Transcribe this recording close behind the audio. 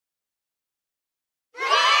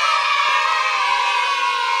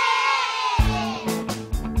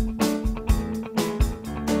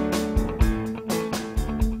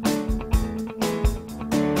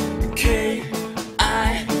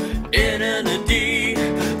a D.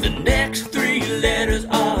 The next three letters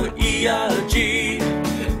are E-R-G,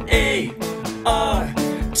 A-R-T-E-N.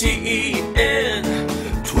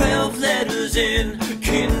 12 letters in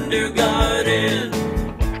kindergarten.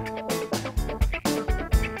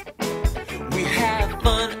 We have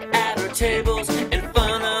fun at our tables and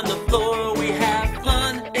fun on the floor. We have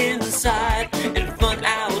fun inside and fun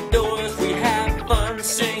outdoors. We have fun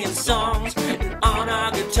singing songs and on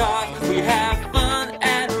our guitar. We have fun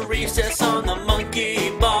at a recess on the monkey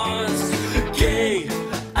bars.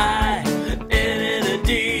 K-I-N and a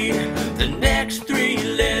D. The next three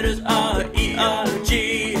letters are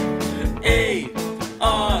E-R-G, A-R-T-E-N.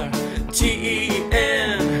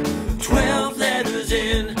 12 letters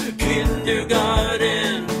in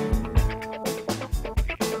kindergarten.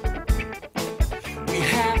 We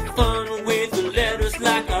have fun with the letters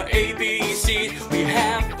like our ABCs. We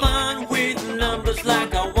have fun with numbers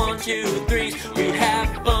like our 1, 2, 3s. We have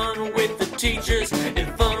fun with the teachers and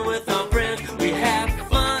fun with our friends. We have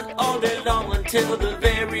fun all day long until the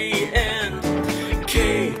very end.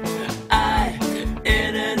 K-I-N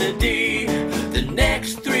and a D. The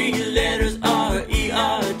next three letters are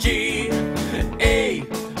E-R-G,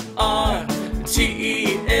 A-R-T-E-N.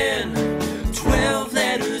 12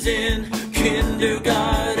 letters in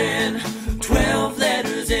kindergarten.